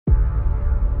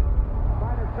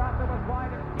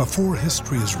Before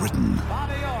history is written,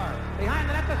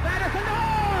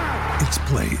 it's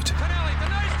played.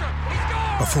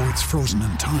 Before it's frozen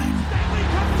in time,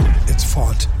 it's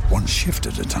fought one shift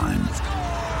at a time.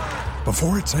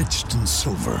 Before it's etched in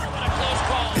silver,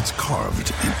 it's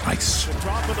carved in ice.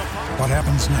 What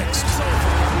happens next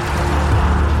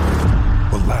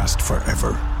will last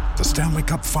forever. The Stanley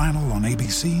Cup Final on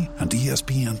ABC and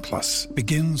ESPN Plus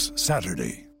begins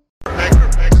Saturday.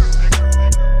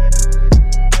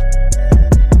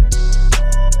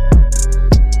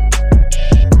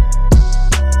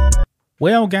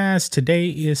 Well, guys, today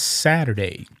is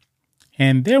Saturday,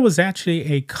 and there was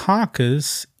actually a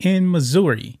caucus in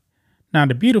Missouri. Now,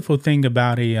 the beautiful thing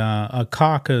about a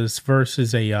caucus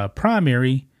versus a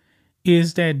primary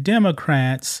is that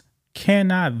Democrats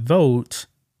cannot vote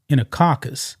in a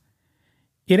caucus.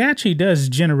 It actually does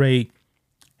generate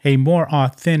a more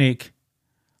authentic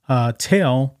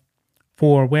tell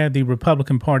for where the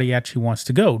Republican Party actually wants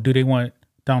to go. Do they want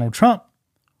Donald Trump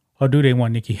or do they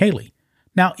want Nikki Haley?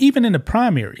 Now, even in the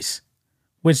primaries,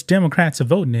 which Democrats are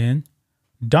voting in,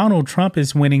 Donald Trump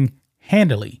is winning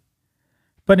handily.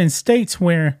 But in states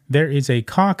where there is a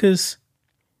caucus,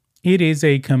 it is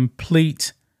a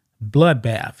complete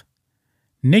bloodbath.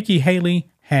 Nikki Haley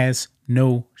has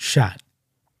no shot.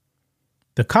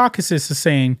 The caucuses are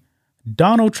saying,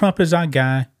 Donald Trump is our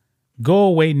guy. Go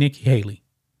away, Nikki Haley.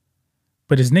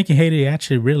 But is Nikki Haley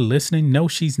actually really listening? No,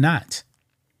 she's not.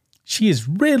 She is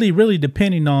really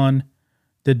depending on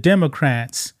the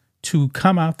Democrats to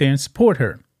come out there and support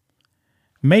her.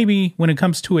 Maybe when it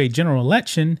comes to a general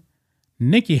election,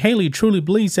 Nikki Haley truly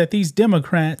believes that these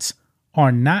Democrats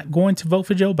are not going to vote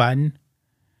for Joe Biden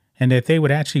and that they would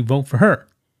actually vote for her.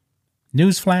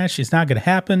 Newsflash, it's not going to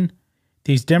happen.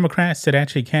 These Democrats that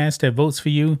actually cast their votes for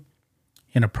you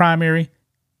in a primary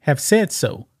have said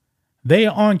so. They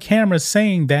are on camera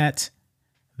saying that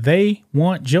they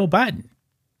want Joe Biden.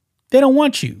 They don't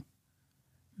want you.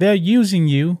 They're using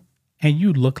you, and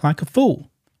you look like a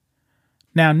fool.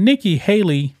 Now, Nikki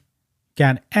Haley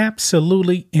got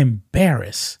absolutely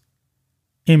embarrassed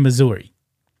in Missouri.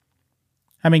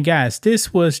 I mean, guys,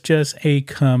 this was just a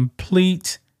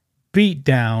complete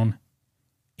beatdown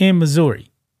in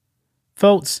Missouri.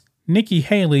 Folks, Nikki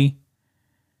Haley,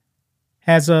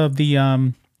 as of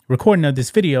the recording of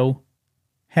this video,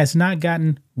 has not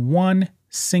gotten one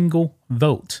single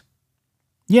vote.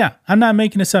 Yeah, I'm not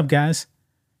making this up, guys.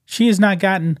 She has not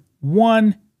gotten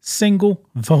one single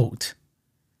vote.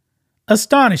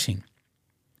 Astonishing.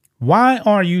 Why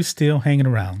are you still hanging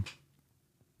around?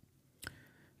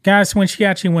 Guys, when she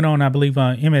actually went on, I believe,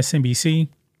 NBC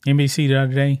the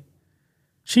other day,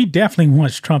 she definitely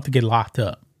wants Trump to get locked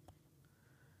up.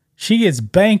 She is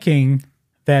banking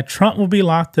that Trump will be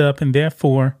locked up and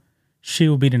therefore she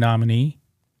will be the nominee.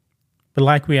 But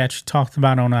like we actually talked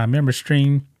about on our member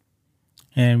stream,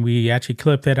 and we actually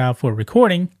clipped that out for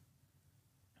recording,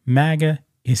 MAGA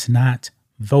is not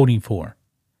voting for her.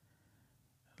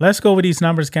 Let's go over these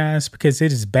numbers, guys, because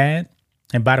it is bad.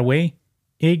 And by the way,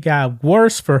 it got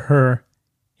worse for her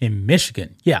in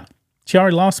Michigan. Yeah, she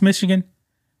already lost Michigan,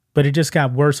 but it just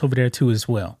got worse over there too as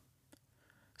well.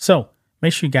 So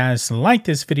make sure you guys like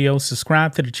this video,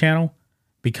 subscribe to the channel,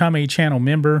 become a channel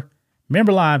member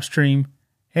live stream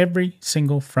every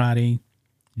single Friday.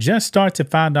 Just starts at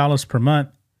 $5 per month.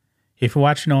 If you're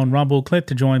watching on Rumble, click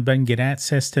the join button, get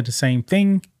access to the same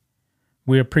thing.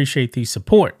 We appreciate the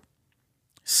support.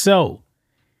 So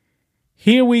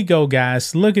here we go,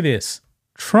 guys. Look at this.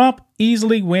 Trump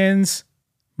easily wins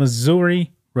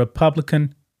Missouri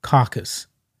Republican caucus.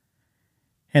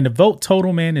 And the vote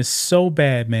total, man, is so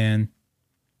bad, man,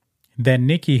 that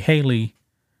Nikki Haley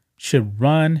should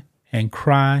run and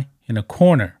cry in a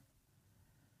corner.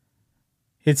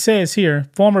 It says here,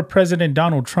 former President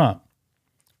Donald Trump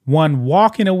won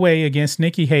walking away against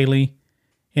Nikki Haley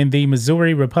in the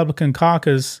Missouri Republican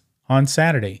caucus on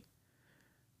Saturday.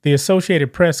 The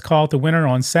Associated Press called the winner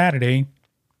on Saturday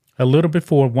a little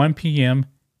before 1 p.m.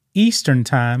 Eastern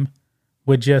Time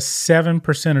with just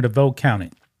 7% of the vote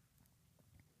counted.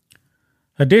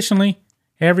 Additionally,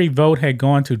 every vote had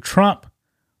gone to Trump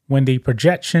when the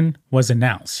projection was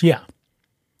announced. Yeah,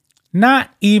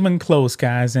 not even close,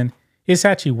 guys. And it's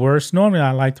actually worse. Normally,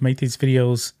 I like to make these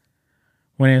videos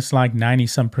when it's like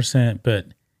 90-some%. But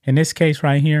in this case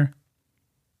right here,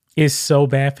 it's so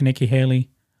bad for Nikki Haley.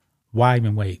 Why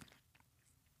even wait?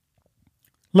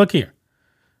 Look here.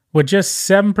 With just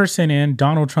 7% in,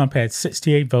 Donald Trump had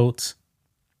 68 votes.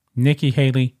 Nikki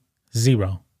Haley,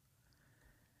 0.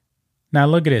 Now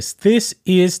look at this. This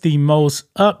is the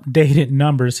most updated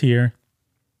numbers here.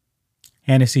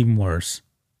 And it's even worse.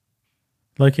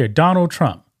 Look here. Donald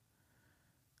Trump.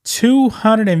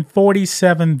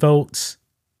 247 votes.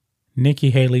 Nikki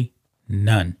Haley,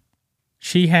 none.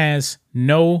 She has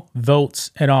no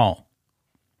votes at all.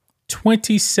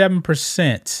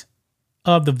 27%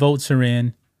 of the votes are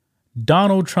in.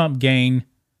 Donald Trump gained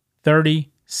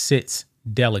 36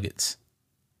 delegates.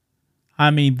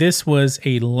 I mean, this was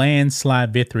a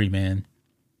landslide victory, man.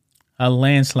 A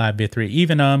landslide victory.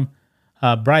 Even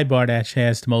Breitbart actually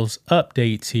has the most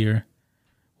updates here,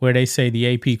 where they say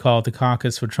the AP called the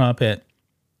caucus for Trump at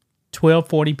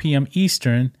 12:40 p.m.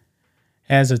 Eastern.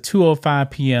 As of 2:05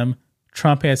 p.m.,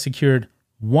 Trump had secured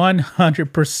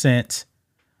 100%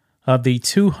 of the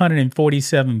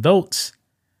 247 votes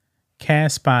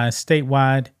cast by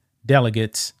statewide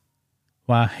delegates,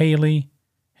 while Haley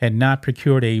had not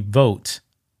procured a vote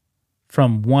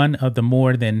from one of the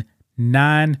more than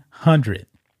 900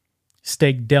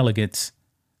 state delegates,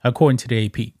 according to the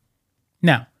AP.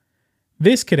 Now,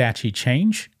 this could actually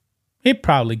change. It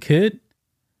probably could.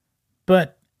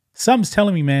 But something's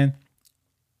telling me, man,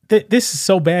 this is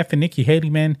so bad for Nikki Haley,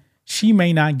 man. She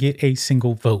may not get a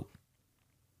single vote.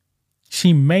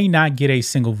 She may not get a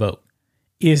single vote.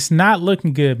 It's not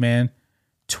looking good, man.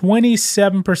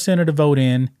 27% of the vote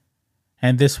in,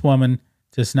 and this woman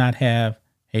does not have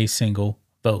a single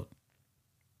vote.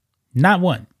 Not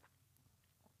one.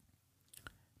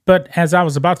 But as I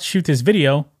was about to shoot this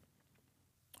video,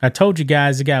 I told you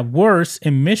guys it got worse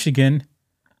in Michigan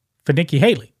for Nikki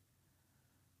Haley.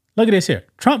 Look at this here.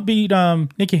 Trump beat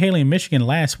Nikki Haley in Michigan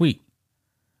last week.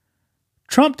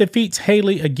 Trump defeats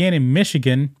Haley again in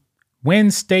Michigan,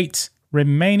 wins state's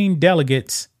remaining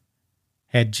delegates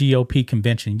at GOP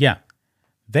convention. Yeah,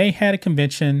 they had a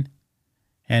convention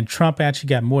and Trump actually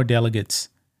got more delegates.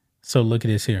 So look at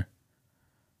this here.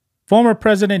 Former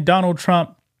President Donald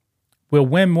Trump will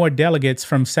win more delegates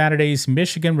from Saturday's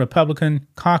Michigan Republican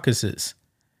caucuses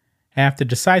after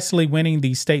decisively winning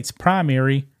the state's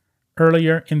primary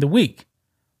earlier in the week.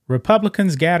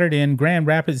 Republicans gathered in Grand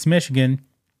Rapids, Michigan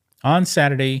on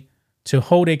Saturday to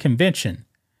hold a convention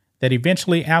that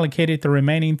eventually allocated the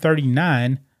remaining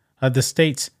 39 of the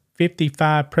state's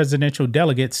 55 presidential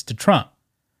delegates to Trump.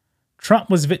 Trump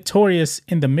was victorious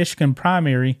in the Michigan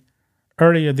primary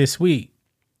earlier this week,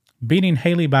 beating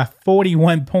Haley by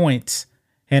 41 points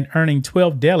and earning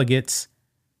 12 delegates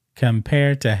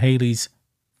compared to Haley's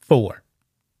 4.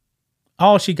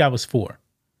 All she got was 4.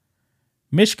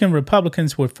 Michigan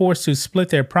Republicans were forced to split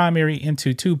their primary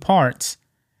into two parts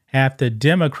after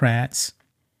Democrats,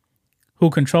 who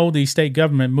controlled the state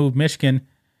government, moved Michigan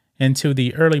into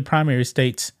the early primary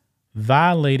states,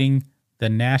 violating the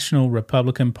National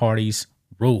Republican Party's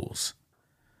rules.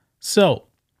 So,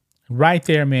 right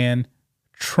there, man,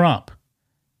 Trump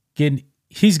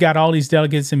he's got all these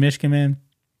delegates in Michigan, man.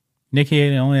 Nikki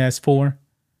Haley only has 4,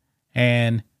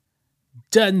 and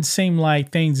doesn't seem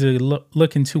like things are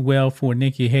looking too well for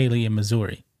Nikki Haley in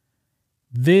Missouri.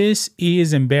 This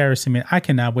is embarrassing, man. I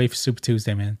cannot wait for Super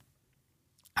Tuesday, man.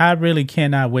 I really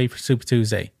cannot wait for Super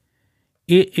Tuesday.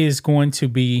 It is going to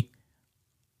be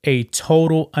a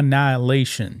total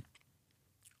annihilation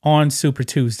on Super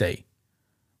Tuesday.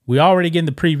 We already getting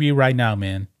the preview right now,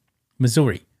 man.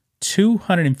 Missouri,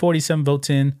 247 votes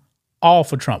in, all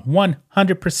for Trump,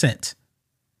 100%.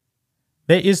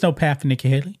 There is no path for Nikki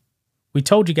Haley. We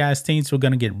told you guys things were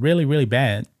going to get really, really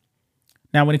bad.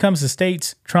 Now, when it comes to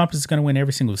states, Trump is going to win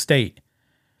every single state.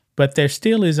 But there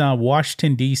still is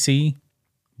Washington, D.C.,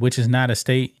 which is not a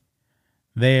state.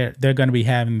 They're going to be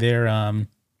having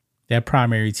their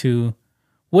primary too,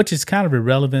 which is kind of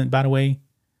irrelevant, by the way.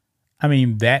 I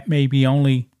mean, that may be the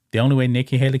only way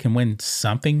Nikki Haley can win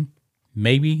something.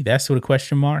 Maybe that's with a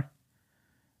question mark.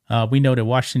 We know that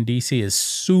Washington, D.C. is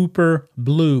super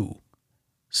blue.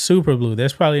 Super blue.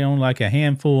 There's probably only like a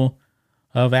handful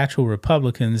of actual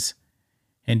Republicans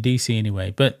in D.C.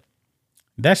 anyway. But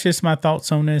that's just my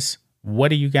thoughts on this. What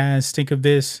do you guys think of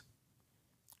this?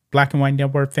 Black and White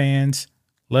Network fans,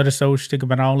 let us know what you think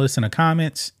about all this in the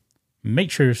comments. Make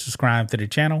sure you subscribe to the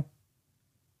channel.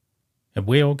 And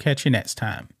we'll catch you next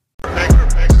time.